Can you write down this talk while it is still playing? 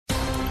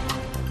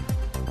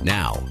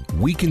Now,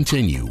 we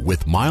continue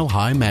with Mile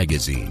High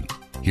Magazine.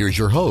 Here's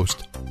your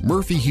host,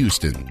 Murphy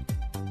Houston.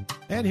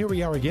 And here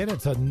we are again.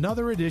 It's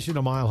another edition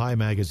of Mile High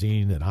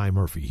Magazine, and I'm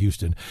Murphy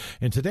Houston.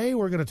 And today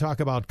we're going to talk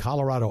about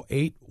Colorado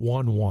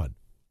 811.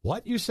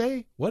 What, you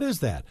say? What is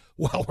that?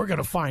 Well, we're going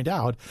to find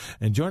out.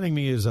 And joining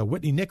me is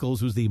Whitney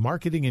Nichols, who's the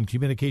Marketing and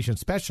Communication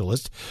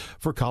Specialist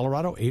for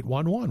Colorado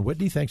 811.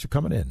 Whitney, thanks for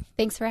coming in.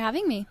 Thanks for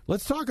having me.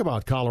 Let's talk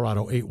about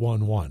Colorado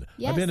 811.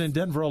 Yes. I've been in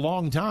Denver a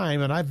long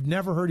time, and I've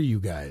never heard of you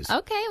guys.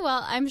 Okay,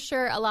 well, I'm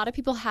sure a lot of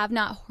people have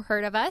not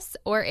heard of us,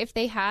 or if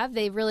they have,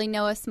 they really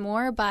know us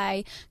more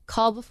by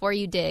Call Before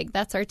You Dig.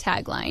 That's our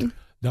tagline.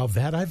 Now,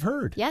 that I've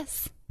heard.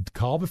 Yes.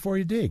 Call before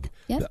you dig.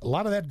 Yep. A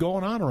lot of that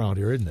going on around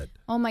here, isn't it?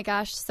 Oh my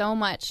gosh, so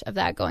much of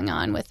that going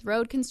on with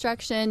road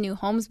construction, new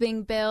homes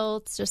being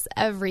built, just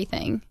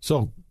everything.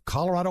 So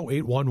Colorado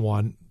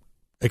 811,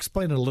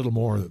 explain it a little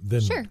more than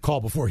Sure. Call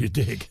Before You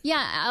Dig.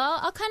 Yeah,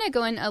 I'll kind of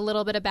go in a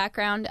little bit of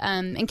background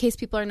in case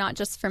people are not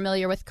just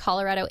familiar with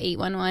Colorado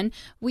 811.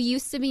 We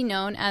used to be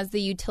known as the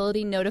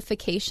Utility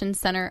Notification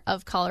Center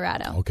of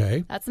Colorado.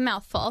 Okay. That's a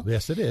mouthful.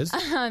 Yes, it is.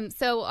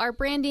 So our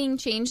branding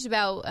changed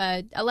about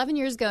 11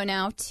 years ago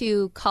now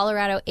to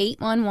Colorado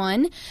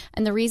 811.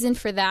 And the reason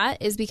for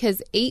that is because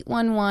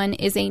 811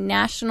 is a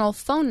national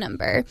phone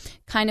number,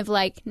 kind of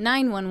like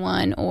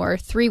 911 or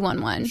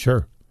 311.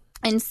 Sure.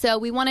 And so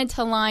we wanted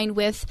to align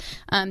with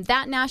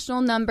that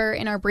national number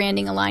and our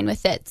branding align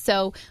with it.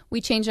 So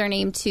we changed our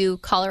name to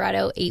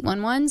Colorado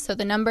 811. So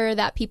the number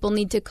that people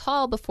need to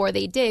call before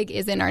they dig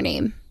is in our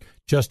name.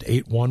 Just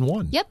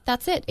 811. Yep,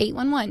 that's it,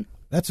 811.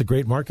 That's a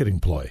great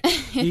marketing ploy.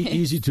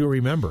 Easy to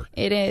remember.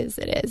 It is.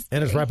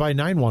 And it's right by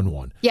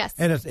 911. Yes.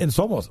 And it's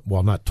almost,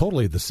 well, not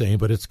totally the same,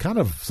 but it's kind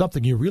of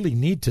something you really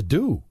need to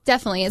do.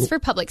 Definitely. It's for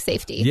public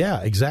safety.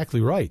 Yeah,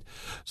 exactly right.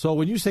 So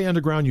when you say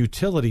underground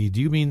utility, do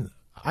you mean...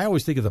 I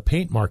always think of the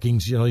paint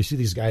markings. You know, you see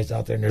these guys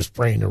out there and they're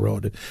spraying the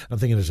road. I'm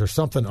thinking, is there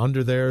something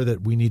under there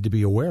that we need to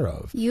be aware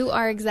of? You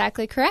are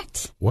exactly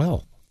correct.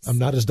 Well, I'm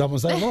not as dumb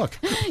as I look.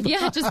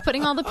 Yeah, just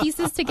putting all the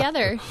pieces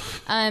together.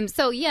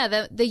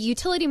 The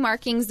utility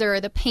markings or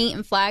the paint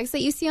and flags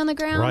that you see on the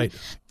ground, right,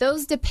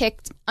 those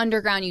depict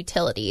underground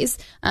utilities.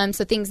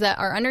 So things that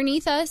are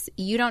underneath us,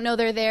 you don't know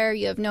they're there.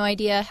 You have no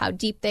idea how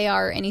deep they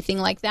are or anything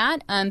like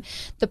that.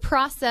 The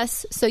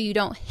process so you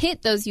don't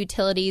hit those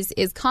utilities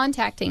is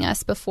contacting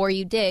us before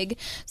you dig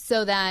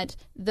so that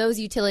those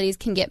utilities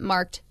can get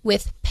marked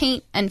with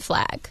paint and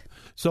flag.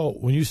 So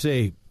when you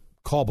say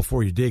call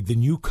before you dig, then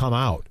you come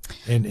out.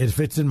 And if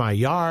it's in my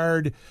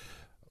yard,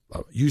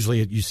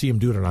 usually you see them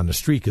doing it on the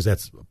street because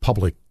that's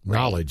public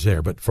knowledge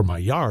there. But for my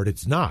yard,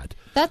 it's not.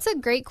 That's a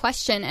great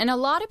question. And a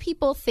lot of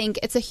people think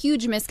it's a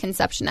huge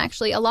misconception,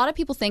 actually. A lot of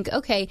people think,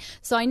 okay,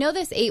 so I know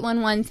this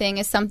 811 thing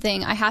is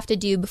something I have to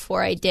do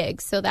before I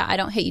dig so that I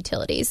don't hit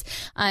utilities.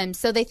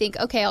 So they think,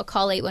 okay, I'll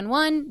call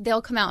 811.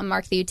 They'll come out and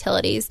mark the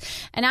utilities.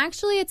 And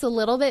actually, it's a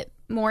little bit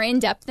more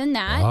in-depth than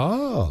that.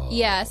 Oh.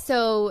 Yeah,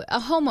 so a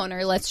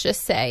homeowner, let's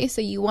just say,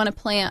 so you want to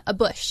plant a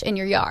bush in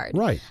your yard.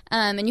 Right.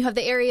 And you have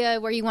the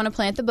area where you want to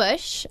plant the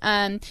bush.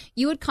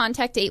 You would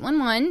contact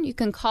 811. You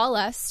can call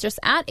us just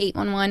at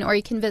 811, or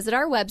you can visit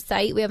our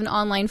website. We have an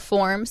online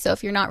form, so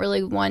if you're not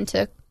really one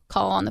to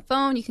call on the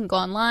phone, you can go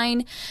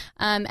online.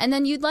 And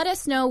then you'd let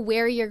us know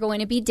where you're going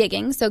to be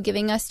digging. So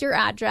giving us your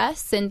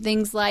address and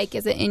things like,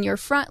 is it in your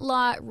front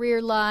lot,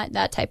 rear lot,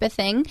 that type of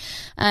thing.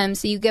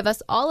 So you give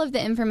us all of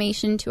the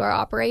information to our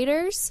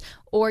operators,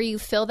 or you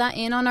fill that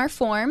in on our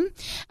form.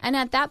 And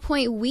at that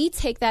point, we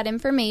take that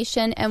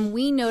information and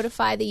we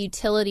notify the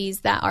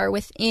utilities that are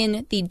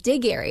within the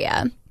dig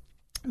area.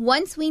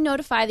 Once we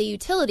notify the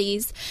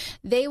utilities,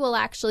 they will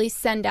actually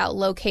send out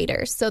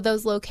locators. So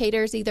those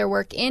locators either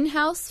work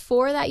in-house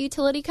for that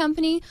utility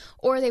company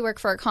or they work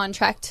for a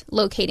contract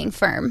locating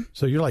firm.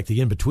 So you're like the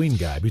in-between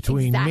guy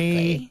between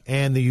me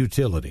and the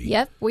utility.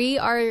 Yep.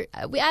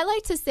 I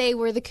like to say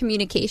we're the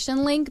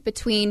communication link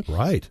between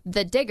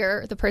the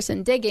digger, the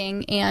person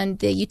digging, and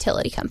the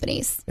utility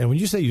companies. And when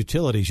you say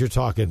utilities, you're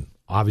talking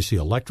obviously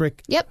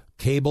electric,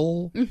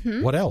 cable,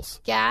 what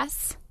else?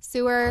 Gas,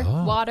 sewer,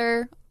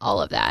 water, all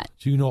of that.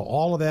 So you know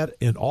all of that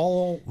in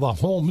all the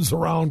homes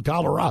around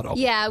Colorado.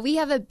 Yeah, we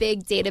have a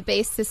big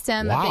database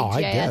system, a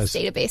big GIS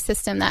database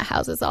system that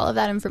houses all of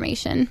that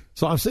information.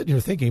 So I'm sitting here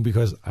thinking,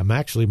 because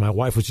my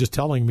wife was just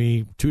telling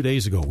me 2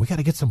 days ago, we got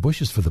to get some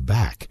bushes for the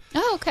back.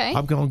 Oh, okay.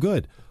 I'm going,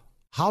 good.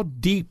 How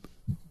deep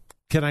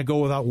can I go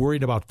without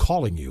worrying about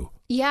calling you?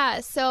 Yeah,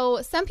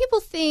 so some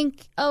people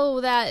think,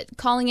 that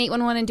calling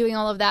 811 and doing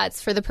all of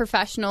that's for the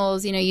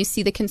professionals. You know, you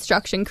see the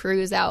construction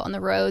crews out on the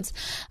roads.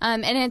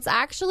 And it's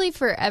actually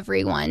for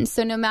everyone.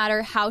 So no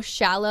matter how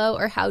shallow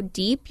or how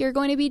deep you're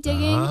going to be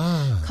digging,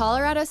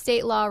 Colorado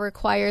state law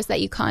requires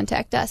that you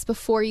contact us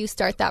before you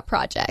start that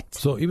project.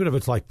 So even if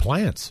it's like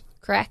plants.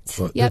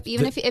 Correct. Yep.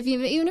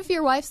 Even if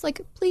your wife's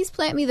like, please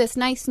plant me this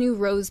nice new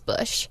rose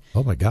bush.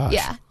 Oh my gosh.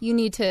 Yeah, you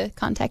need to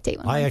contact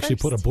 811. I actually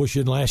put a bush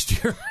in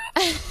last year.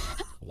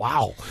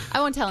 Wow.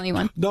 I won't tell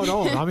anyone.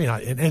 No. I mean,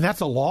 and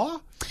that's a law?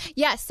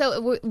 Yeah,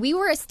 so we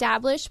were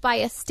established by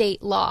a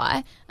state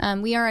law.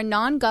 We are a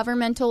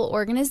non-governmental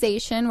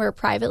organization. We're a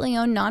privately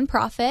owned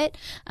nonprofit,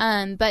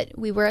 but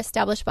we were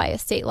established by a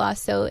state law.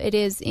 So it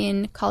is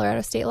in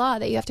Colorado state law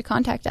that you have to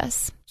contact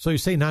us. So you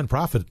say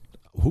nonprofit.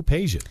 Who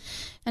pays you?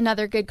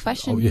 Another good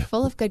question. Oh, yeah.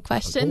 Full of good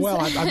questions. Well,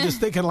 I'm just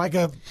thinking like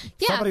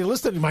somebody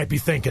listening might be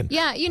thinking.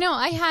 Yeah,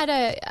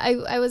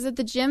 I was at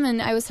the gym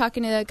and I was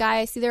talking to a guy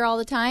I see there all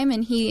the time,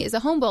 and he is a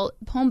home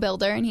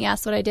builder, and he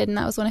asked what I did, and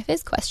that was one of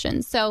his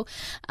questions. So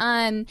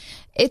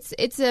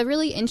it's a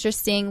really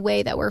interesting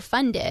way that we're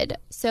funded.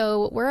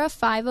 So we're a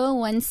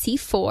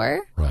 501c4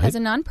 as a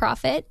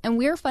nonprofit, and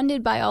we're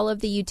funded by all of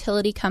the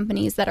utility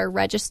companies that are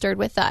registered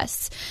with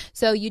us.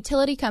 So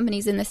utility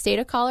companies in the state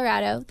of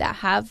Colorado that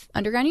have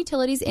underground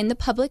utilities in the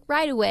public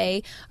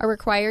right-of-way are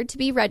required to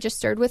be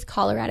registered with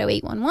Colorado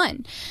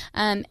 811.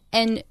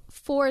 And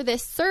for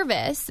this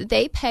service,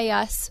 they pay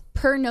us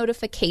per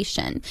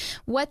notification.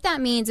 What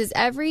that means is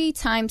every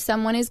time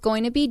someone is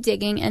going to be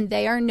digging and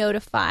they are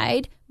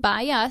notified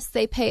by us,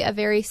 they pay a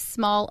very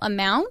small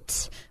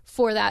amount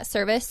for that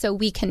service so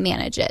we can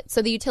manage it.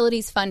 So the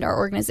utilities fund our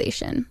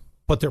organization.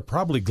 But they're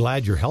probably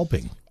glad you're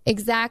helping.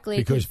 Exactly.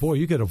 Because, boy,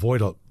 you could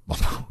avoid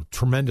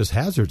tremendous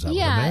hazards, I would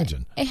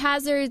imagine.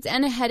 Hazards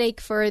and a headache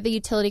for the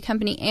utility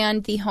company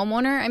and the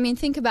homeowner. I mean,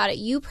 think about it.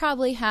 You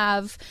probably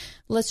have,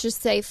 let's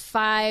just say,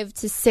 5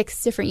 to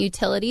 6 different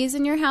utilities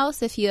in your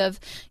house. If you have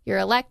your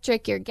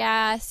electric, your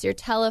gas, your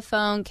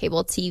telephone,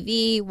 cable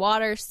TV,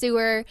 water,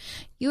 sewer,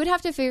 you would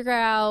have to figure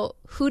out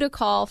who to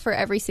call for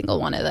every single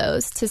one of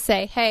those to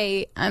say,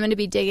 hey, I'm going to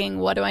be digging.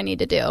 What do I need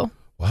to do?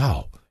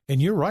 Wow.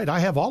 And you're right. I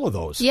have all of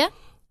those. Yeah.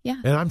 Yeah.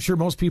 And I'm sure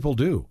most people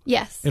do.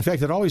 Yes. In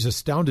fact, it always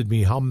astounded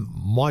me how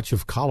much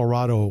of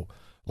Colorado,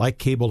 like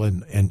cable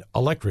and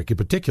electric in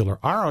particular,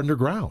 are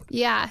underground.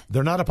 Yeah.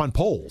 They're not up on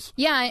poles.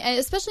 Yeah, and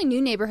especially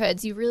new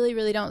neighborhoods. You really,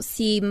 really don't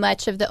see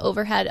much of the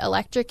overhead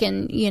electric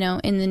in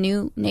the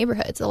new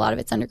neighborhoods. A lot of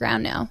it's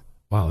underground now.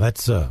 Wow,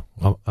 that's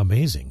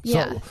amazing.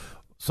 Yeah.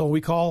 So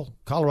we call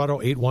Colorado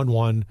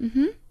 811.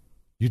 Mm-hmm.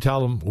 You tell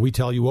them, we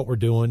tell you what we're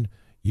doing.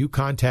 You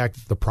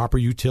contact the proper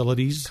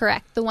utilities.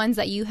 Correct. The ones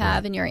that you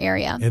have in your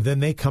area. And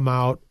then they come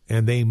out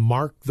and they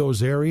mark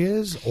those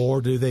areas,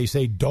 or do they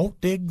say don't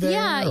dig there?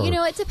 Yeah,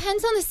 it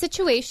depends on the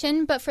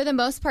situation, but for the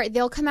most part,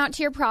 they'll come out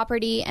to your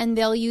property and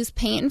they'll use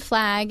paint and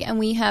flag, and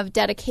we have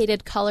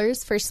dedicated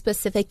colors for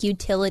specific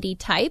utility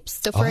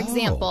types. So, for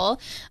example,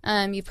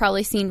 you've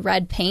probably seen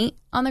red paint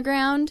on the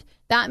ground.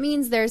 That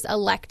means there's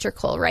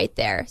electrical right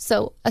there.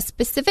 So a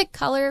specific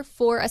color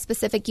for a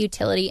specific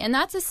utility, and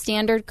that's a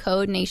standard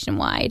code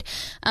nationwide.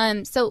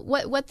 So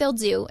what they'll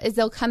do is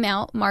they'll come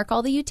out, mark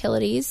all the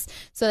utilities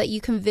so that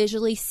you can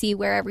visually see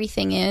where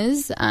everything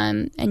is,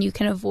 and you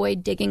can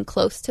avoid digging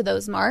close to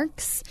those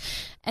marks.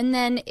 And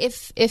then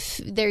if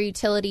their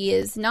utility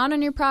is not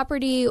on your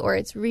property or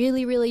it's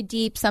really, really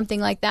deep, something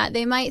like that,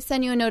 they might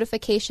send you a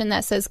notification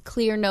that says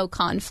clear, no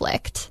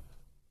conflict.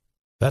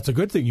 That's a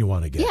good thing you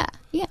want to get.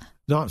 Yeah.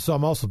 No, so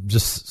I'm also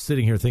just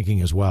sitting here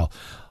thinking as well.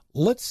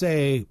 Let's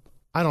say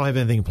I don't have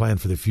anything planned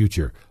for the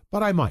future,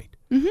 but I might.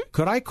 Mm-hmm.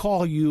 Could I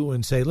call you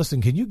and say,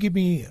 listen, can you give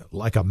me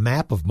like a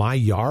map of my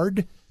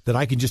yard that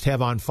I can just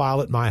have on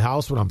file at my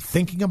house when I'm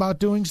thinking about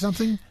doing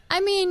something? I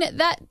mean,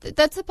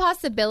 that's a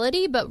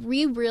possibility, but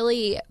we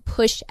really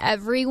push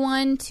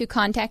everyone to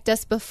contact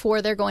us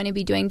before they're going to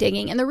be doing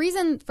digging. And the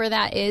reason for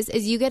that is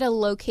you get a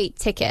locate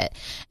ticket.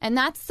 And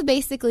that's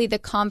basically the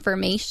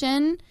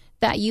confirmation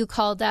that you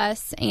called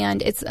us,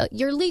 and it's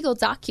your legal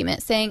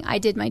document saying I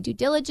did my due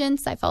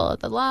diligence, I followed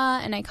the law,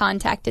 and I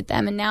contacted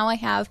them, and now I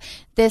have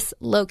this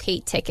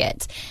locate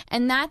ticket.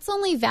 And that's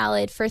only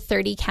valid for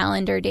 30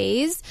 calendar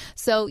days,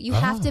 so you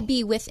have to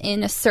be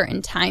within a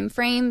certain time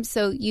frame.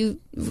 So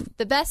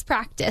the best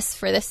practice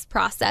for this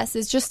process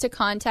is just to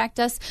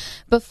contact us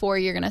before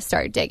you're going to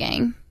start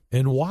digging.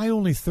 And why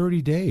only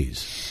 30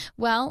 days?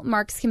 Well,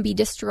 marks can be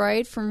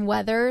destroyed from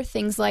weather,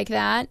 things like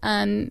that.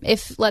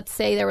 If, let's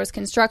say, there was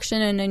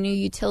construction and a new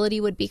utility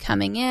would be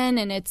coming in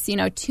and it's,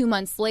 2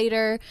 months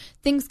later,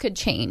 things could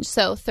change.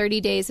 So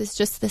 30 days is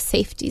just the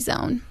safety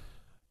zone.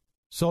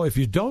 So if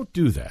you don't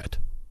do that.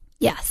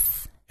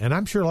 Yes. And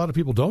I'm sure a lot of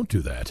people don't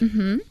do that.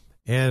 Mm-hmm.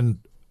 And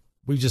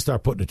we just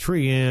start putting a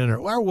tree in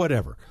or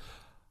whatever.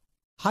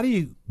 How do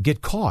you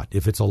get caught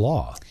if it's a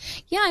law?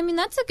 Yeah, I mean,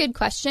 that's a good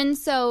question.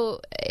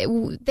 So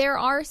there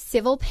are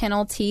civil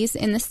penalties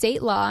in the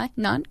state law,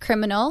 not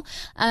criminal,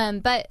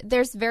 but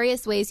there's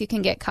various ways you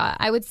can get caught.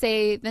 I would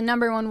say the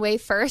number one way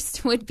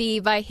first would be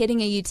by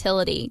hitting a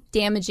utility,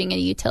 damaging a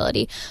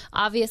utility.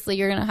 Obviously,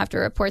 you're going to have to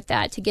report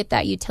that to get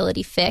that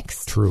utility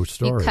fixed. True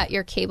story. You cut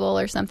your cable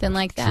or something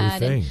like that.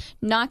 True thing.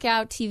 And knock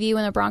out TV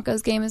when the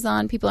Broncos game is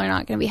on. People are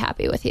not going to be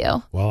happy with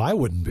you. Well, I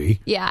wouldn't be.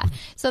 Yeah.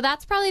 So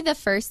that's probably the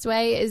first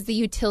way is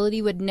the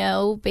utility would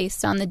know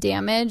based on the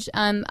damage.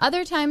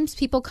 Other times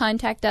people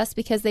contact us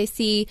because they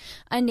see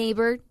a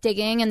neighbor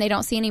digging and they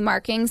don't see any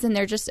markings and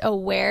they're just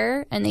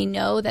aware and they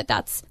know that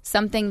that's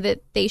something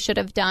that they should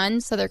have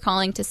done. So they're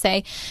calling to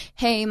say,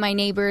 hey, my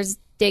neighbor's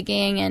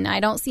digging and I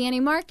don't see any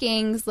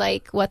markings,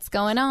 like what's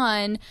going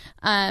on.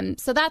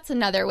 So that's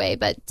another way,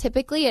 but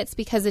typically it's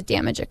because a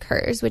damage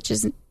occurs, which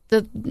is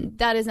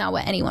that is not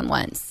what anyone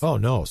wants. Oh,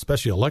 no,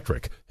 especially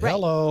electric. Right.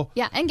 Hello.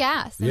 Yeah, and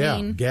gas. I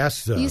mean,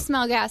 gas. you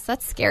smell gas,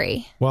 that's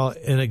scary. Well,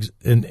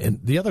 and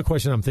the other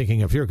question I'm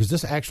thinking of here, because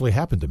this actually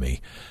happened to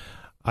me,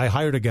 I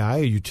hired a guy,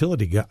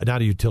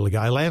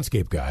 a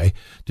landscape guy,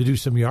 to do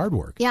some yard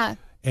work. Yeah.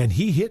 And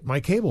he hit my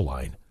cable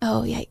line.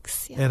 Oh,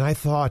 yikes. Yeah. And I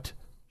thought,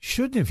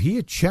 shouldn't he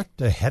have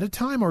checked ahead of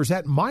time, or is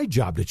that my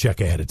job to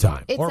check ahead of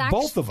time? It's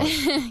both of us?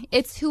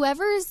 It's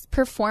whoever's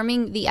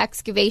performing the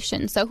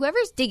excavation. So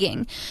whoever's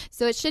digging.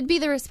 So it should be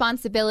the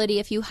responsibility.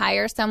 If you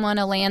hire someone,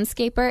 a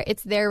landscaper,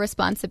 it's their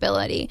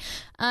responsibility.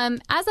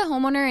 As a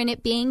homeowner and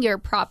it being your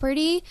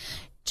property,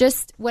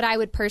 just what I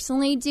would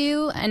personally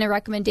do, and a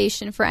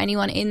recommendation for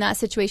anyone in that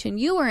situation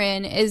you were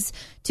in, is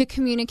to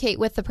communicate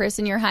with the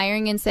person you're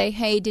hiring and say,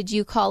 hey, did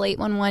you call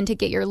 811 to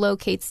get your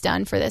locates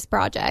done for this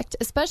project?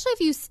 Especially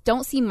if you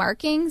don't see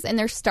markings and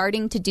they're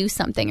starting to do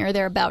something or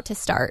they're about to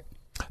start.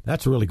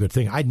 That's a really good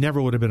thing. I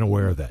never would have been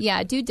aware of that.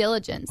 Yeah, due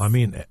diligence. I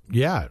mean,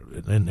 yeah.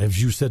 And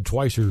as you said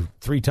twice or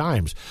three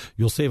times,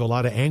 you'll save a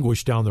lot of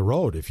anguish down the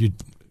road if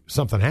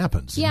something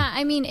happens. Yeah,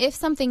 I mean, if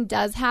something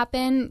does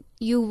happen,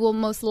 you will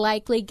most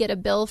likely get a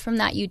bill from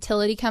that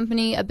utility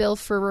company, a bill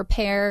for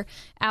repair,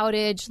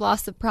 outage,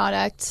 loss of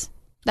product,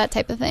 that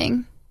type of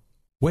thing.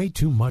 Way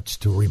too much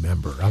to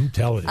remember. I'm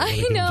telling you.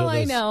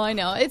 I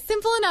know. It's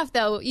simple enough,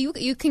 though.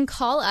 You can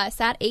call us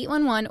at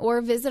 811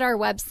 or visit our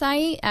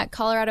website at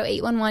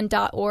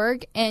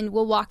colorado811.org, and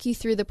we'll walk you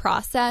through the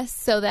process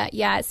so that,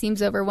 it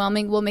seems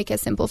overwhelming. We'll make it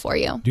simple for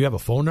you. Do you have a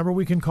phone number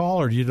we can call,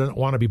 or do you don't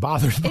want to be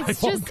bothered by It's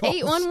phone just calls?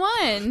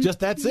 811. Just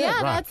that's it? Yeah,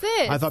 right. that's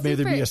it. I thought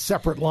maybe there'd be a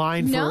separate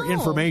line for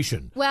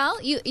information.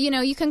 Well,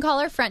 you can call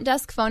our front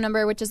desk phone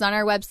number, which is on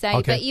our website.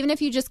 Okay. But even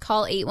if you just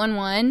call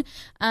 811,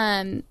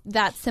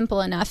 that's simple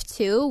enough,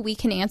 too. We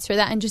can answer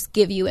that and just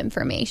give you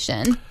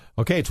information.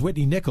 Okay, it's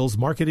Whitney Nichols,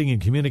 Marketing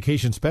and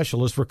Communication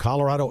Specialist for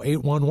Colorado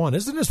 811.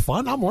 Isn't this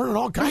fun? I'm learning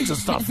all kinds of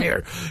stuff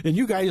here. And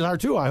you guys are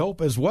too, I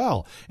hope, as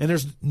well. And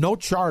there's no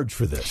charge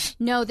for this.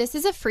 No, this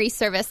is a free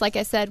service. Like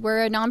I said,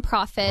 we're a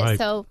nonprofit, right.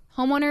 So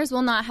homeowners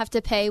will not have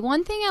to pay.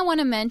 One thing I want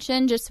to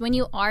mention, just when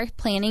you are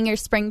planning your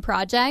spring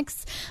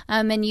projects,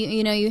 and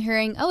you're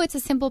hearing, oh, it's a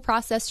simple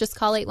process, just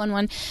call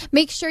 811.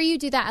 Make sure you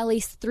do that at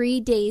least 3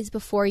 days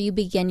before you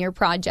begin your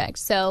project.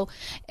 So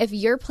if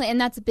you're planning,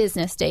 that's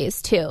business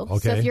days too.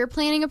 Okay. So if you're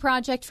planning a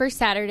project for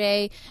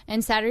Saturday,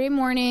 and Saturday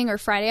morning or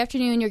Friday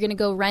afternoon, you're going to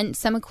go rent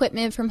some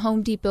equipment from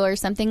Home Depot or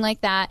something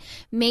like that,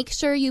 make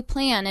sure you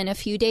plan. And a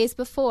few days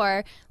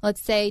before,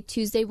 let's say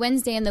Tuesday,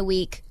 Wednesday in the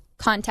week,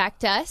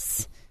 contact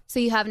us. So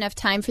you have enough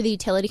time for the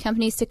utility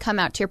companies to come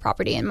out to your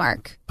property and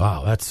mark.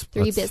 Wow, that's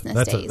 3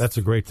 business days. That's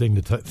a great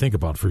thing to think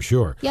about for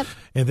sure. Yep.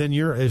 And then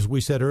as we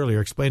said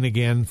earlier, explain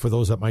again for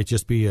those that might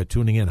just be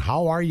tuning in,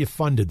 how are you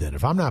funded then?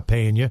 If I'm not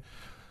paying you,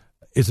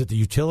 is it the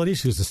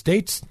utilities? Because the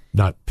state's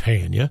not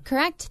paying you.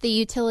 Correct. The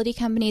utility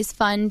companies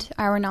fund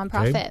our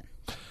nonprofit. Okay.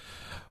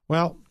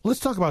 Well, let's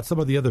talk about some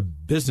of the other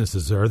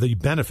businesses or the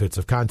benefits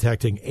of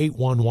contacting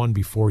 811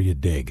 before you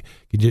dig.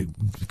 Could you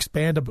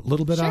expand a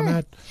little bit on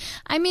that?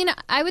 I mean,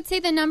 I would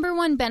say the number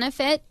one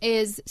benefit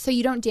is so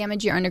you don't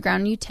damage your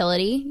underground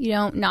utility. You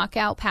don't knock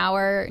out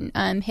power,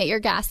 hit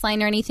your gas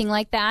line or anything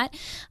like that.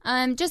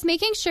 Just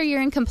making sure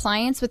you're in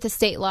compliance with the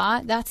state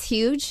law. That's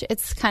huge.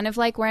 It's kind of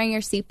like wearing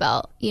your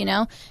seatbelt.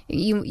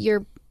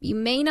 You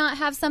may not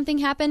have something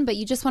happen, but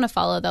you just want to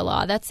follow the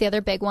law. That's the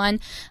other big one.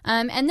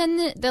 And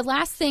then the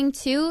last thing,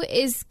 too,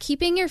 is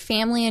keeping your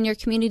family and your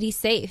community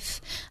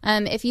safe.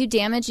 If you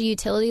damage a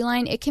utility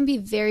line, it can be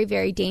very,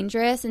 very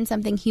dangerous and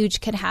something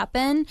huge could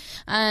happen.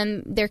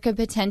 There could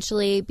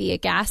potentially be a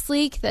gas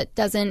leak that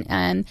doesn't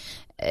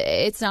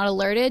it's not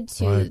alerted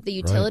to the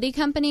utility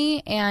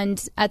company,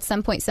 and at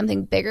some point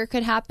something bigger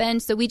could happen.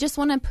 So we just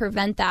want to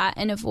prevent that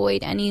and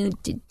avoid any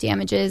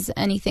damages,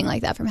 anything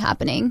like that from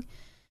happening.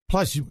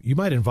 Plus, you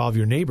might involve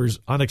your neighbors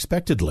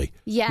unexpectedly.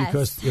 Yes.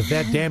 Because if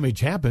that damage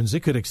happens,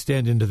 it could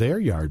extend into their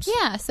yards.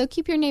 Yeah, so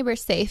keep your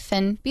neighbors safe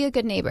and be a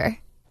good neighbor.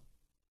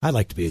 I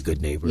like to be a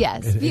good neighbor.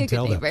 Yes, be a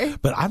good neighbor.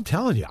 But I'm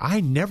telling you,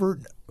 I never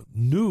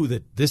knew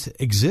that this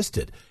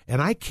existed.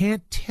 And I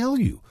can't tell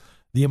you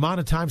the amount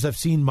of times I've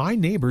seen my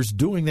neighbors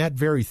doing that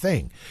very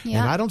thing.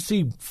 Yeah. And I don't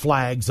see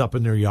flags up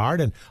in their yard,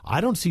 and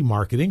I don't see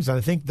marketings. I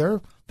think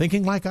they're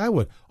thinking like I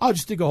would. I'll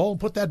just dig a hole and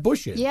put that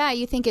bush in. Yeah,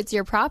 you think it's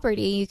your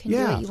property. You can do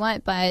what you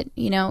want, but,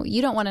 you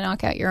don't want to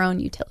knock out your own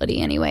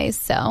utility anyways.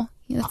 So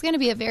it's going to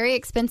be a very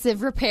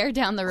expensive repair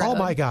down the road. Oh,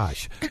 my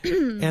gosh.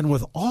 And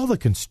with all the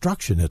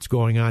construction that's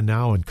going on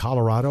now in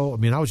Colorado, I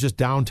mean, I was just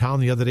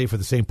downtown the other day for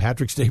the St.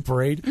 Patrick's Day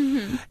Parade,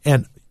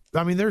 and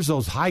I mean, there's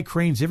those high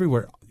cranes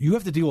everywhere. You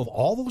have to deal with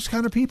all those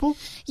kind of people?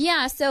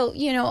 Yeah, so,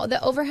 the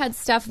overhead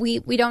stuff we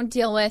don't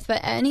deal with,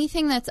 but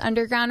anything that's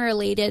underground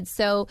related.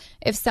 So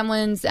if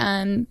someone's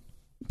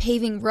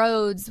paving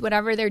roads,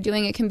 whatever they're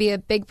doing, it can be a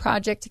big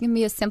project, it can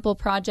be a simple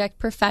project,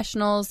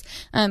 professionals,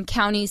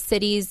 counties,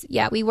 cities.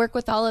 Yeah, we work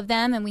with all of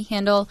them, and we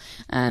handle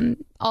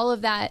all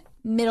of that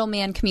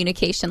middleman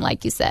communication,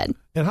 like you said.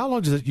 And how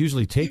long does it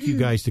usually take you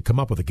guys to come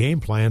up with a game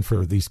plan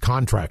for these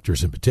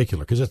contractors in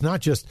particular? Because it's not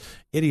just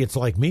idiots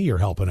like me you're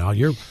helping out.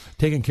 You're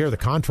taking care of the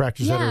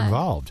contractors that are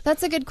involved.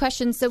 That's a good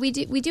question. So we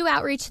do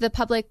outreach to the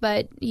public,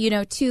 but,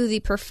 to the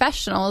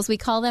professionals, we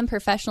call them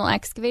professional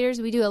excavators.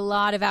 We do a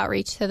lot of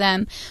outreach to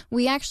them.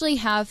 We actually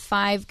have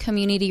 5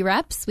 community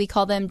reps. We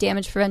call them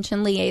damage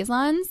prevention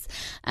liaisons,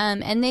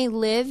 and they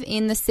live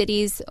in the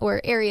cities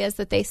or areas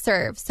that they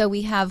serve. So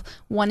we have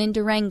one in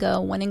Durango,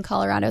 one in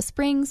Colorado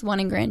Springs, one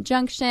in Grand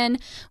Junction,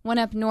 one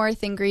up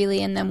north in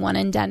Greeley, and then one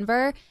in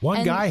Denver.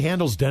 One guy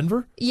handles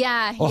Denver?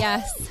 Yeah,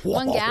 yes.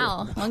 Whoa.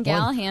 One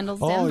gal handles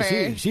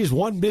Denver. She's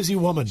one busy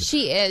woman.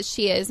 She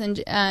is.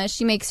 And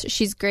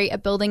she's great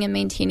at building and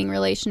maintaining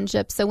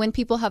relationships. So when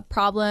people have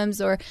problems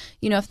or,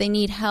 if they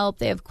need help,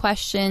 they have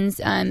questions,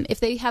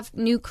 if they have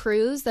new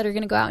crews that are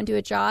going to go out and do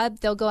a job,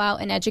 they'll go out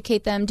and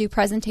educate them, do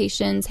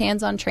presentations,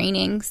 hands-on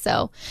training.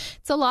 So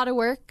it's a lot of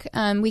work.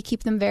 We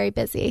keep them very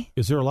busy.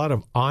 Is there a lot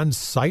of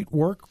on-site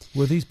work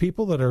with these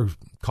people that are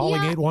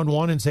calling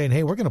 811 and saying,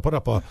 hey, we're going to put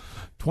up a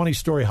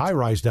 20-story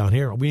high-rise down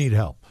here. We need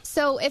help?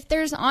 So if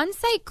there's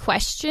on-site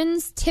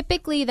questions,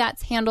 typically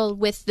that's handled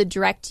with the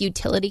direct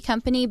utility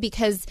company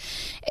because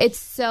it's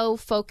so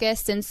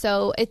focused and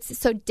it's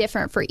so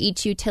different for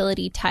each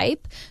utility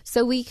type.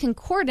 So we can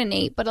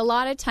coordinate, but a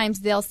lot of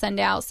times they'll send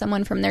out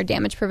someone from their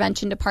damage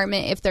prevention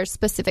department if there's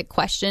specific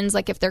questions,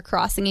 like if they're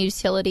crossing a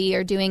utility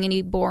or doing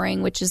any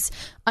boring, which is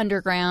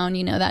underground,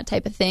 that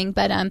type of thing.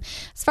 But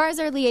as far as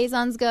our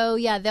liaisons go,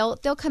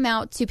 they'll come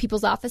out to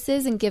people's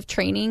offices and give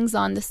trainings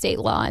on the state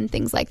law and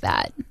things like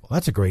that. Well,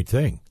 that's a great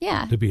thing.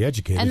 Yeah. To be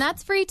educated. And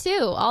that's free too.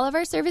 All of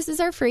our services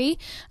are free.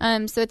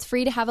 So it's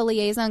free to have a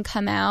liaison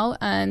come out.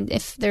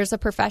 If there's a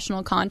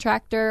professional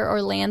contractor or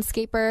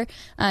landscaper,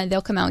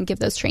 they'll come out and give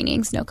those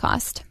trainings, no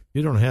cost.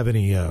 You don't have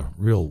any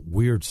real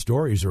weird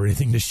stories or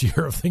anything this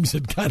year of things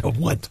that kind of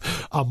went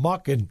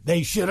amok and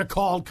they should have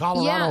called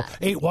Colorado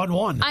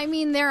 811. I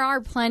mean, there are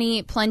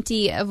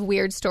plenty of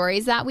weird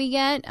stories that we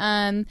get.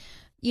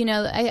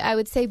 I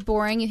would say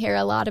boring. You hear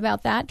a lot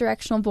about that,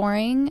 directional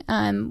boring.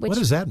 Which what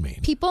does that mean?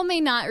 People may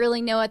not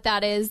really know what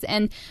that is.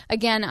 And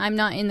again, I'm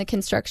not in the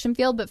construction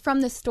field, but from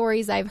the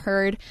stories I've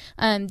heard,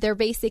 they're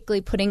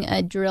basically putting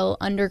a drill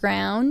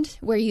underground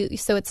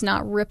so it's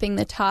not ripping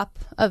the top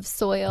of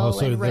soil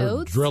and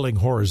roads. They're drilling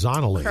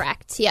horizontally.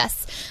 Correct.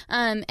 Yes.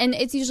 And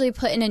it's usually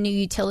put in a new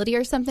utility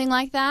or something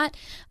like that.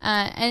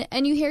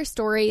 And you hear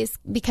stories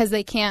because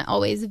they can't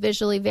always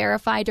visually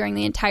verify during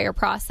the entire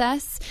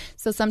process.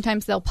 So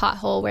sometimes they'll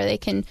pothole where they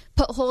can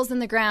put holes in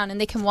the ground and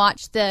they can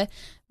watch the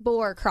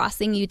bore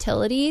crossing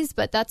utilities,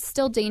 but that's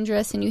still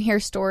dangerous, and you hear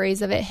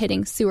stories of it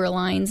hitting sewer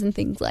lines and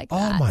things like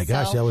that. Oh my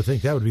gosh, I would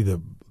think that would be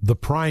the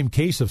prime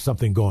case of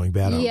something going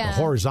bad, the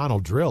horizontal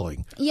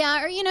drilling.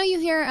 Yeah, or you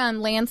hear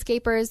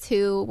landscapers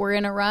who were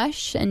in a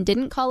rush and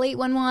didn't call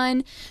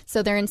 811,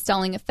 so they're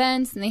installing a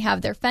fence and they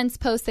have their fence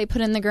posts they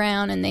put in the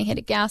ground and they hit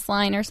a gas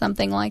line or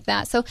something like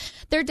that. So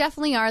there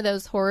definitely are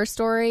those horror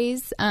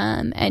stories,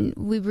 and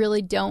we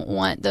really don't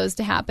want those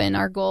to happen.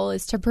 Our goal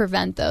is to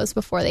prevent those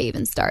before they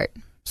even start.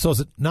 So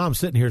now I'm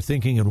sitting here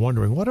thinking and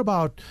wondering, what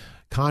about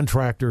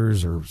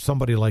contractors or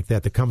somebody like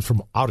that comes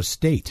from out of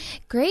state?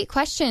 Great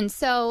question.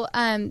 So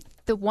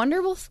the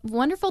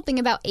wonderful thing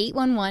about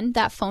 811,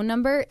 that phone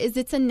number, is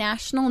it's a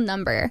national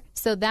number.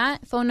 So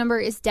that phone number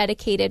is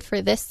dedicated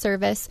for this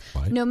service,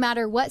 no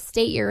matter what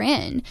state you're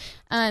in.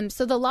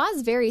 So the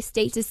laws vary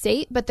state to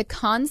state, but the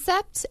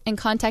concept and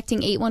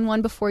contacting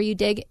 811 before you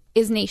dig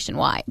is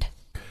nationwide.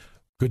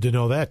 Good to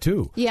know that,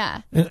 too. Yeah.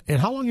 And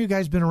how long have you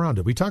guys been around?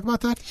 Did we talk about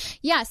that?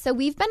 Yeah, so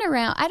we've been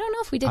around. I don't know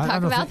if we did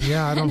talk about that.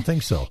 Yeah, I don't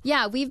think so.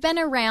 Yeah, we've been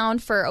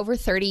around for over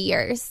 30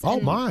 years. Oh,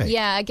 my.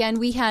 Yeah, again,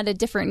 we had a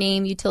different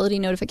name, Utility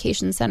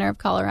Notification Center of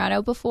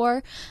Colorado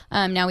before.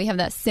 Now we have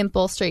that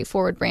simple,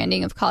 straightforward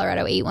branding of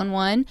Colorado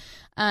 811.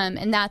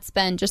 And that's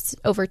been just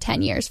over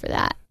 10 years for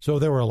that. So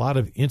there were a lot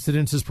of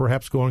incidences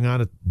perhaps going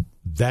on at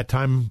that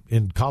time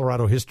in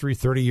Colorado history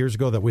 30 years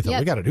ago that we thought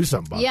we got to do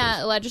something about this.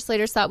 Yeah,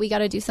 legislators thought we got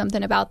to do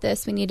something about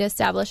this. We need to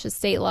establish a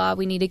state law.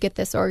 We need to get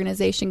this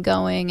organization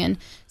going, and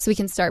so we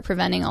can start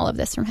preventing all of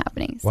this from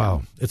happening. So.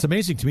 Wow. It's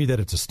amazing to me that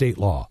it's a state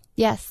law.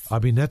 Yes. I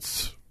mean,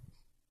 that's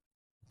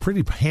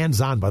pretty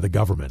hands-on by the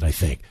government, I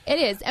think. It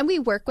is. And we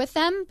work with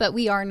them, but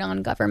we are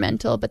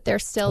non-governmental, but they're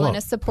still in a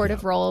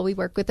supportive role. We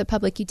work with the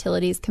Public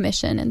Utilities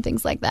Commission and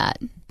things like that.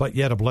 But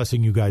yet a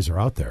blessing you guys are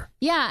out there.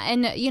 Yeah.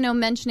 And,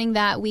 mentioning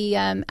that, we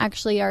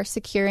actually are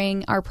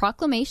securing our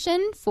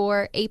proclamation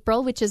for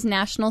April, which is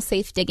National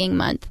Safe Digging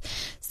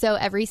Month. So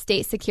every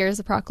state secures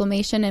a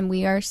proclamation, and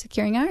we are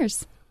securing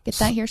ours. Get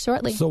that here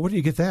shortly. So where do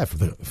you get that? For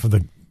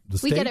the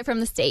state? We get it from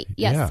the state.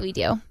 Yes, we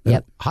do. And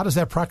yep. How does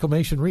that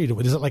proclamation read?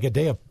 Is it like a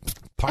day of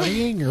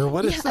partying, or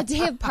what is a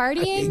day of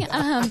partying.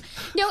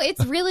 No,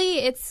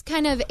 it's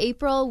kind of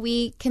April.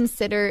 We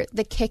consider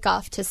the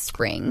kickoff to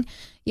spring.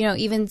 You know,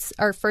 even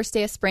our first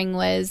day of spring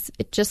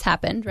it just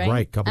happened, right?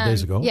 Right, a couple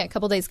days ago. Yeah, a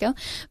couple days ago.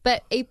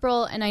 But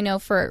April, and I know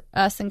for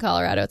us in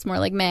Colorado, it's more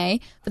like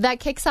May, but that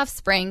kicks off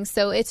spring.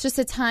 So it's just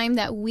a time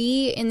that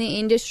we in the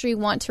industry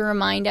want to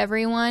remind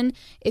everyone,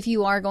 if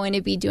you are going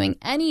to be doing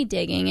any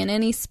digging and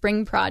any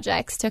spring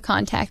projects, to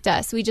contact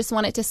us. We just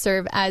want it to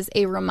serve as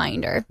a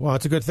reminder. Well,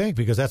 it's a good thing,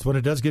 because that's when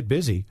it does get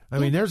busy. I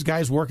mean, there's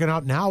guys working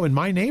out now in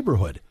my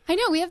neighborhood. I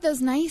know. We have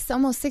those nice,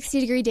 almost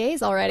 60-degree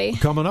days already.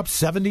 Coming up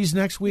 70s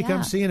next week, Yeah.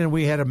 I'm seeing, and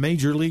we had a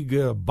major league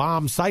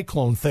bomb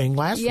cyclone thing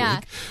last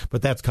week,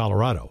 but that's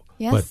Colorado.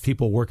 Yes. But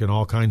people working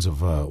all kinds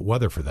of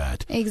weather for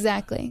that.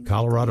 Exactly.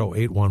 Colorado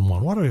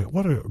 811.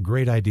 What a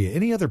great idea.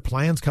 Any other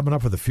plans coming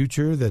up for the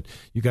future that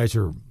you guys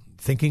are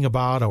thinking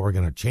about, or are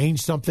going to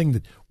change something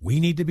that we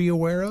need to be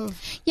aware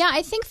of? Yeah,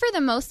 I think for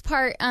the most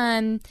part,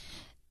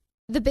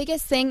 the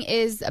biggest thing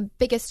is a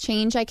biggest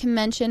change I can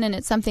mention, and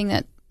it's something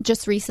that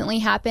just recently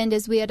happened,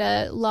 is we had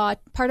a law,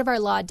 part of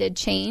our law did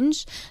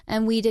change,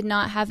 and we did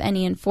not have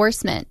any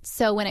enforcement.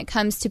 So when it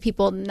comes to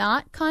people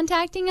not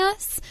contacting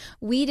us,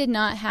 we did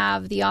not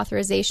have the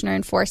authorization or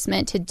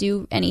enforcement to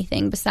do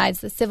anything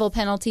besides the civil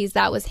penalties.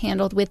 That was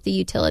handled with the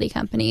utility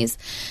companies.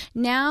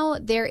 Now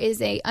there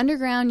is a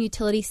Underground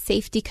Utility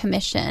Safety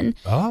Commission.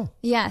 Oh.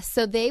 Yes,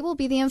 so they will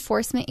be the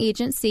enforcement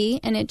agency,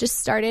 and it just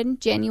started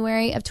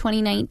January of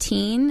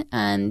 2019.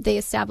 They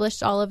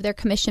established all of their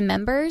commission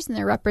members and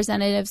their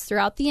representatives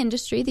throughout the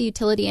industry, the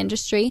utility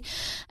industry.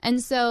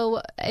 And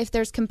so if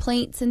there's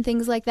complaints and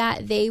things like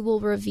that, they will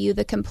review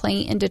the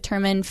complaint and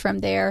determine from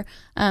there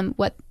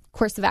what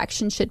course of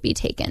action should be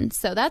taken.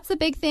 So that's the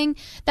big thing.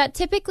 That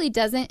typically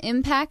doesn't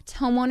impact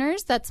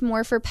homeowners. That's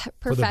more for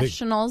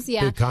professionals.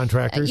 Big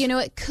contractors.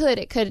 It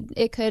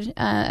could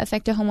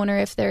affect a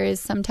homeowner if there is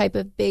some type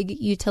of big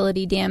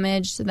utility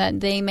damage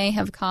that they may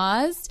have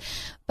caused.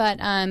 But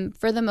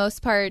for the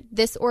most part,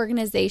 this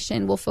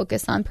organization will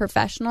focus on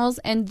professionals,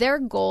 and their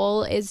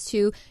goal is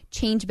to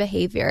change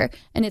behavior.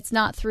 And it's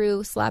not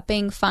through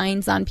slapping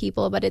fines on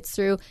people, but it's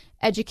through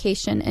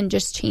education and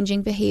just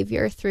changing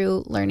behavior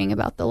through learning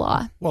about the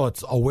law. Well,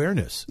 it's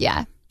awareness.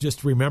 Yeah.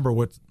 Just remember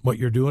what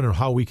you're doing and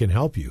how we can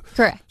help you.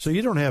 Correct. So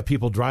you don't have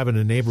people driving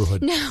a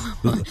neighborhood. No.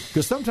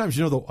 Because sometimes,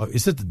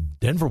 is it the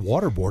Denver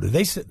Water Board?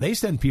 They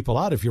send people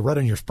out if you're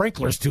running your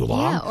sprinklers too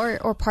long. Yeah,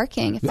 or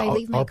parking. If I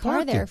leave my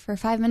car there for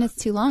 5 minutes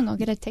too long, I'll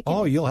get a ticket.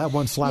 Oh, you'll have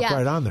one slapped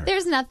right on there.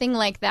 There's nothing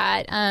like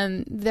that.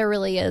 There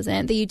really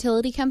isn't. The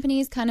utility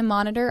companies kind of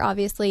monitor.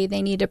 Obviously,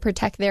 they need to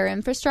protect their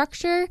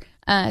infrastructure,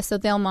 so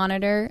they'll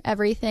monitor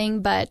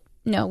everything. But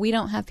no, we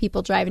don't have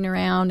people driving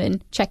around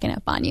and checking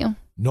up on you.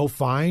 No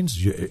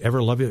fines? You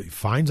ever levy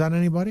fines on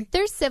anybody?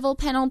 There's civil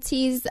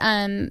penalties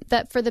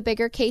that for the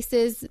bigger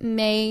cases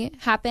may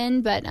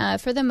happen, but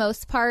for the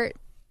most part,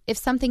 if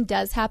something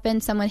does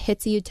happen, someone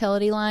hits a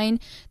utility line,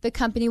 the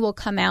company will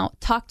come out,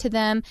 talk to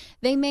them.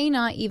 They may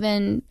not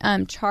even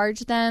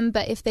charge them,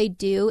 but if they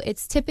do,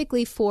 it's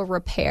typically for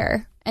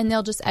repair. And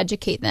they'll just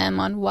educate them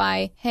on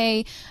why,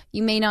 hey,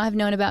 you may not have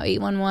known about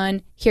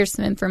 811. Here's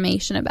some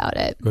information about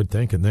it. Good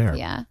thinking there.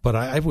 Yeah. But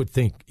I would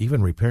think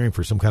even repairing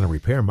for some kind of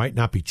repair might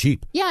not be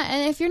cheap. Yeah,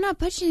 and if you're not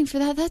budgeting for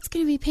that, that's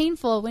going to be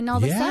painful when all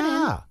of a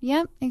sudden.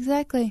 Yep,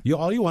 exactly.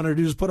 All you want to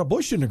do is put a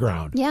bush in the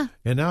ground. Yeah.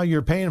 And now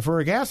you're paying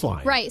for a gas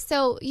line. Right.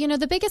 So,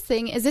 the biggest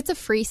thing is it's a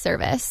free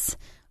service.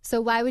 So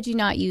why would you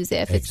not use it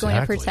if it's going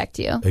to protect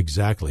you?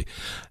 Exactly.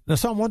 Now,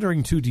 so I'm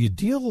wondering, too,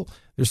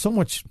 there's so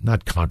much,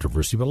 not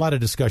controversy, but a lot of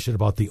discussion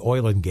about the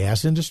oil and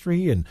gas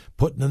industry and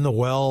putting in the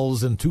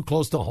wells and too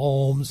close to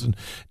homes. And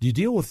do you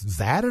deal with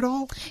that at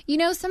all?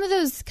 Some of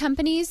those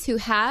companies who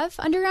have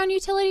underground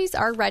utilities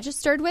are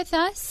registered with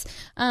us.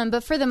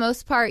 But for the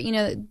most part,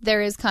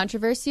 there is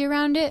controversy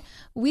around it.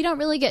 We don't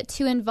really get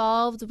too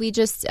involved. We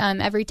just,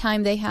 every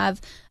time they have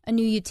a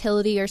new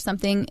utility or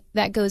something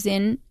that goes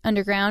in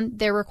underground,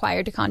 they're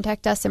required to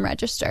contact us and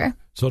register.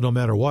 So no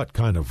matter what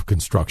kind of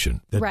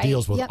construction that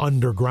deals with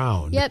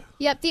underground.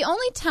 Yep. The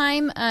only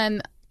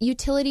time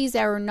utilities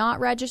that are not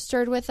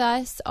registered with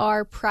us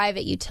are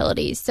private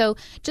utilities. So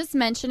just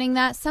mentioning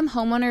that, some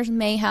homeowners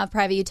may have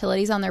private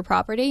utilities on their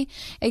property.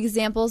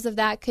 Examples of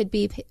that could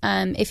be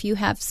if you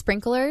have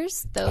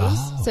sprinklers,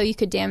 so you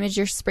could damage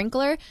your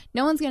sprinkler.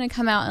 No one's going to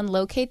come out and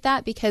locate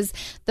that because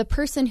the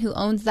person who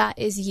owns that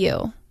is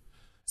you.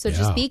 So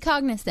just be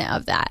cognizant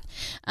of that.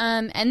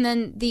 And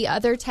then the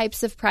other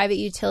types of private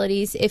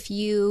utilities, if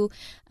you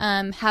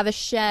have a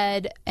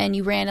shed and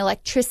you ran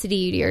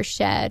electricity to your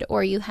shed,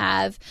 or you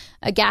have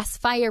a gas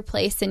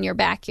fireplace in your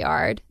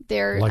backyard.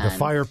 Like a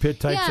fire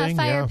pit type thing?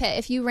 Yeah, a fire pit.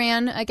 If you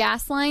ran a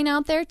gas line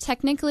out there,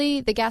 technically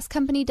the gas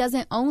company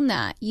doesn't own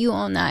that. You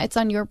own that. It's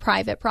on your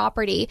private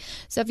property.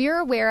 So if you're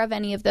aware of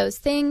any of those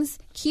things,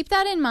 keep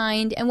that in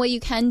mind. And what you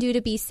can do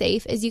to be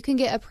safe is you can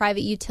get a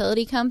private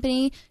utility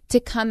company to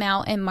come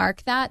out and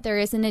mark that. There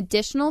is an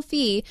additional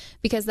fee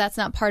because that's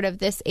not part of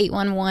this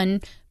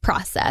 811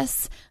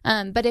 process.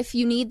 But if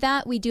you need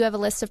that, we do have a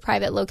list of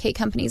private locate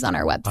companies on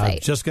our website. I'm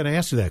just going to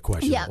ask you that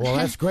question. Yep. Well,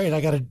 that's great.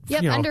 I got to.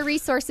 Yep, under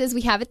resources,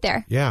 we have it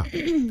there. Yeah,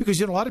 because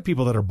a lot of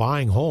people that are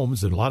buying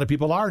homes, and a lot of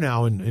people are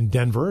now in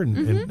Denver and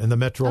in the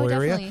metro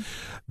area. Definitely.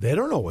 They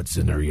don't know what's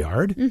in their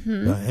yard,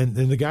 and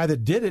the guy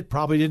that did it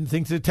probably didn't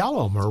think to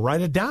tell them or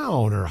write it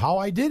down or how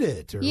I did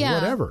it or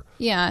whatever.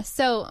 Yeah.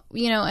 So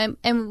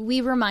and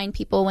we remind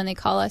people when they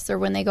call us or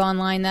when they go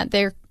online that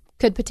there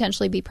could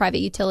potentially be private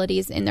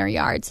utilities in their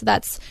yard. So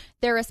that's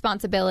their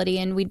responsibility,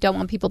 and we don't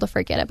want people to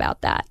forget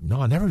about that.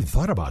 No, I never even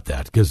thought about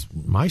that because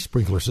my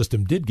sprinkler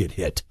system did get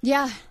hit.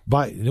 Yeah.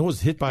 It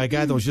was hit by a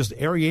guy that was just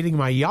aerating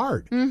my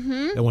yard.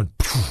 It went,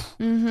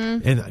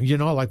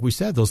 and like we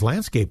said, those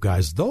landscape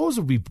guys, those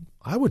would be,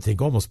 I would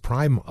think, almost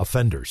prime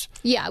offenders.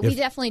 Yeah, we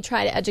definitely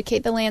try to educate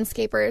the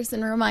landscapers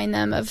and remind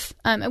them of,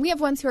 and we have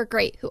ones who are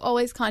great, who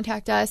always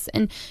contact us,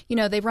 and,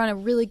 they run a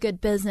really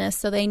good business,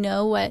 so they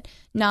know what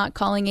not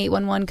calling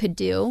 811 could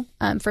do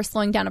for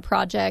slowing down a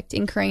project,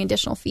 incurring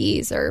additional fees,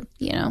 or,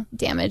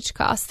 damage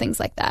costs, things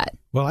like that.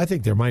 Well, I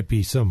think there might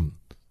be some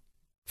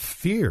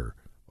fear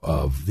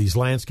of these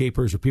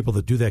landscapers or people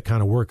that do that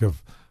kind of work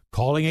of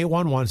calling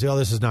 811, say,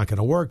 this is not going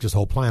to work, this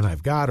whole plan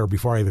I've got, or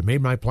before I even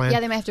made my plan.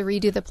 Yeah, they might have to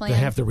redo the plan. They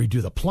have to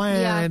redo the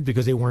plan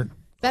because they weren't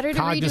better to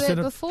redo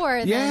it before.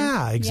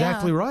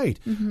 Exactly right.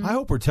 I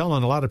hope we're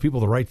telling a lot of people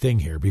the right thing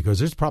here because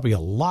there's probably a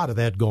lot of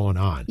that going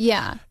on.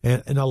 Yeah.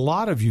 And a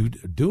lot of you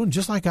doing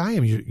just like I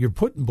am. You're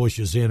putting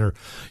bushes in, or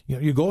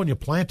you go and you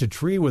plant a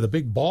tree with a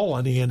big ball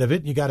on the end of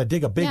it and you got to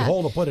dig a big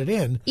hole to put it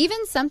in.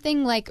 Even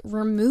something like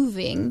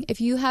removing,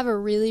 if you have a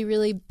really,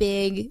 really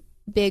big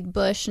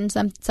bush and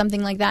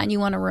something like that and you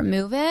want to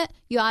remove it,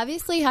 you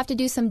obviously have to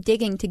do some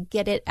digging to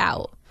get it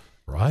out.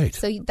 Right.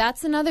 So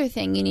that's another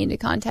thing you need to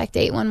contact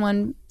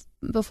 811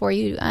 before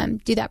you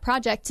do that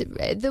project.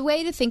 The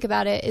way to think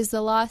about it is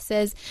the law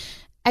says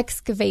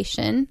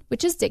excavation,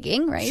 which is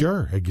digging, right?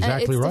 Sure,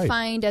 exactly right. It's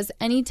defined as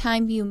any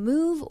time you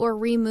move or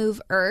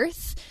remove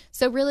earth.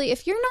 So really,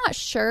 if you're not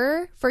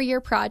sure for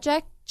your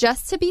project,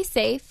 just to be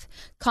safe,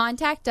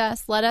 contact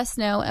us, let us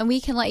know, and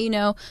we can let you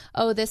know,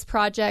 this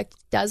project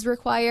does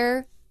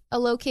require a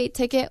locate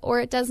ticket or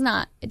it does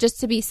not.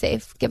 Just to be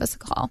safe, give us a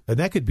call. And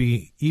that could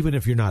be even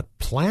if you're not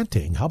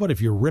planting. How about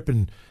if you're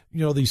ripping,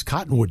 these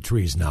cottonwood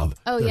trees now?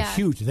 They're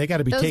huge. They got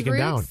to be taken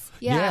down.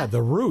 Yeah,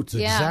 the roots.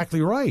 Yeah.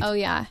 Exactly right. Oh,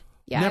 yeah.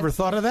 Yeah, Never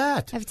thought of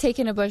that. I've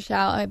taken a bush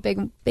out, a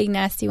big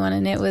nasty one,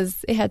 and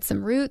it had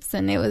some roots,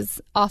 and it was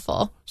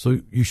awful.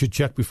 So you should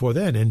check before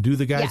then. And do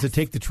the guys that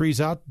take the trees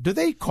out, do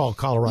they call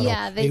Colorado 811?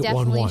 Yeah, they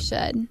definitely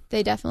should.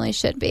 They definitely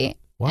should be.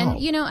 Wow.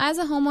 And, as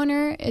a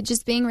homeowner,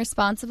 just being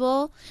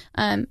responsible,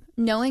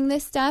 knowing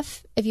this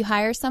stuff, if you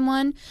hire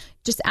someone,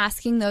 just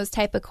asking those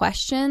type of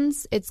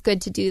questions, it's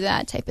good to do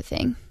that type of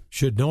thing.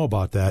 Should know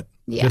about that.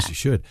 Yeah. Yes, you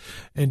should.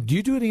 And do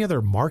you do any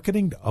other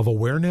marketing of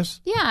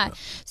awareness? Yeah.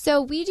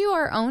 So we do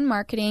our own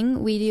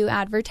marketing. We do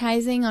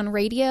advertising on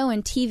radio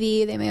and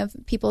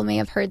TV. People may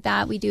have heard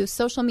that. We do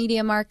social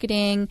media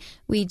marketing.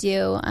 We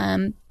do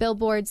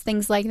billboards,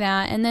 things like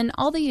that. And then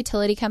all the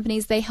utility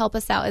companies, they help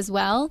us out as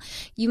well.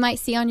 You might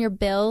see on your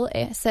bill,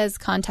 it says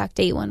contact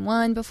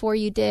 811 before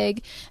you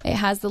dig. It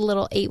has the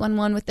little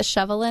 811 with the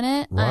shovel in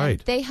it.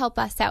 Right. They help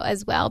us out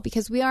as well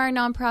because we are a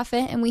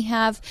nonprofit and we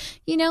have,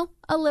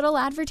 a little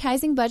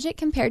advertising budget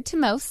compared to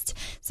most.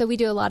 So we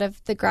do a lot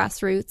of the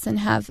grassroots and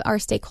have our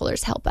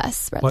stakeholders help us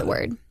spread the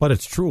word. But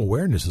it's true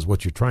awareness is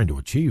what you're trying to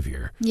achieve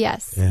here.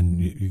 Yes.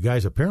 And you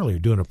guys apparently are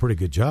doing a pretty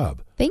good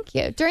job. Thank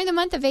you. During the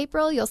month of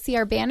April, you'll see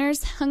our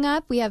banners hung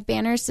up. We have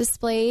banners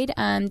displayed.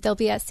 They'll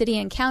be at city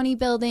and county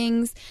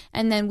buildings.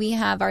 And then we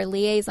have our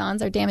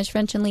liaisons, our damage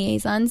prevention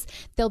liaisons.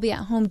 They'll be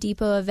at Home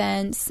Depot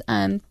events,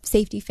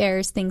 safety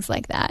fairs, things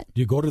like that.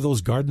 Do you go to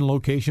those garden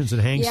locations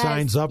and hang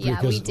signs up? Yeah,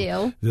 because we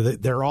do.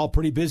 They're all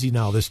pretty busy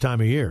now this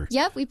time of year.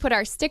 Yep, we put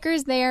our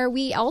stickers there.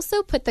 We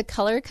also put the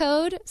color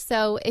code.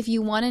 So if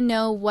you want to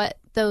know what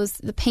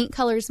the paint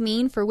colors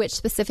mean for which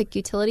specific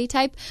utility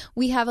type,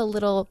 we have a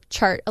little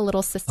chart, a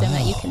little system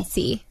that you can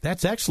see.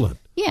 That's excellent.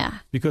 Yeah.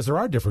 Because there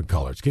are different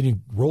colors. Can you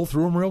roll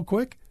through them real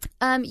quick?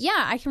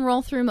 Yeah, I can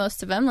roll through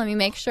most of them. Let me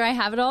make sure I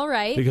have it all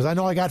right. Because I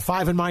know I got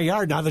 5 in my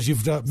yard now that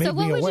you've made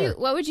me aware.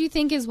 What would you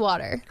think is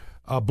water?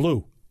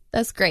 Blue.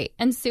 That's great.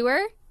 And sewer?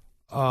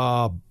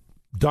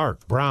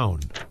 Dark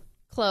brown.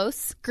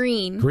 Close.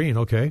 Green. Green,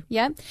 okay.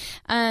 Yep.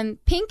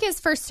 Pink is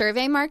for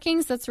survey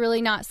markings. That's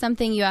really not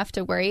something you have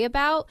to worry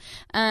about.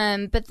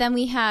 But then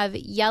we have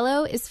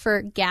yellow is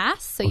for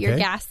gas, so your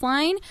gas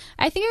line.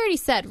 I think I already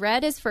said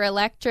red is for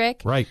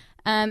electric. Right.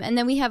 And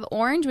then we have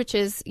orange, which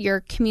is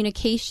your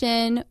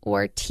communication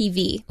or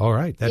TV. All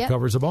right. That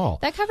covers them all.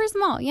 That covers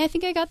them all. Yeah, I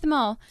think I got them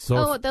all.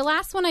 So the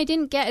last one I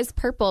didn't get is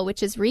purple,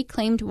 which is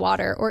reclaimed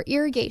water or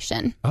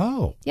irrigation.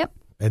 Oh. Yep.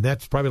 And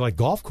that's probably like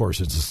golf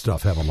courses and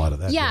stuff have a lot of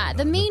that. Yeah,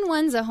 the main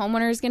ones a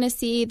homeowner is going to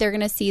see, they're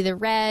going to see the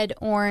red,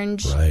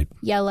 orange,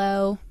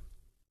 yellow,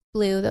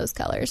 blue, those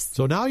colors.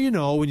 So now you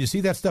know when you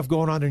see that stuff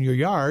going on in your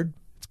yard,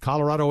 it's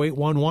Colorado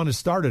 811 has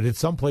started. It's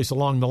someplace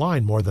along the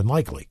line, more than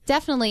likely.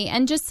 Definitely.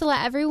 And just to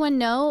let everyone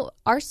know,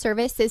 our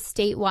service is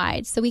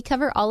statewide. So we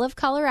cover all of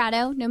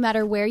Colorado, no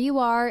matter where you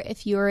are.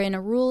 If you're in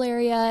a rural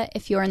area,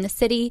 if you're in the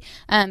city,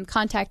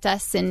 contact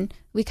us and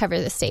we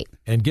cover the state.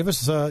 And give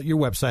us your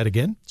website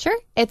again. Sure.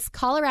 It's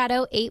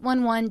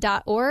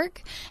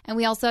colorado811.org. And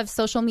we also have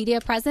social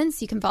media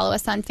presence. You can follow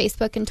us on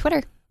Facebook and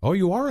Twitter. Oh,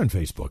 you are on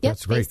Facebook. Yep,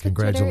 That's great. Facebook,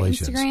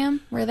 Congratulations. Twitter, Instagram,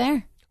 we're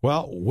there.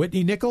 Well,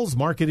 Whitney Nichols,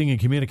 Marketing and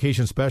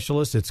Communication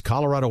Specialist. It's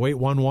Colorado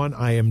 811.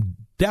 I am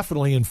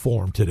definitely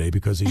informed today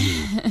because of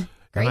you.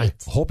 Great. And I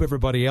hope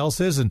everybody else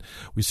is, and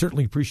we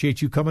certainly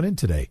appreciate you coming in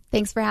today.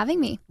 Thanks for having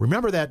me.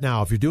 Remember that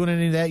now. If you're doing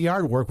any of that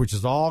yard work, which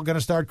is all going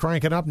to start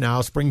cranking up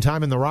now,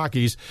 springtime in the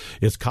Rockies,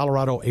 it's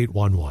Colorado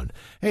 811.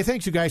 Hey,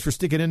 thanks you guys for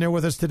sticking in there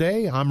with us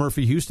today. I'm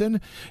Murphy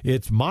Houston.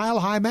 It's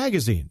Mile High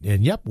Magazine.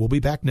 And, yep, we'll be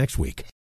back next week.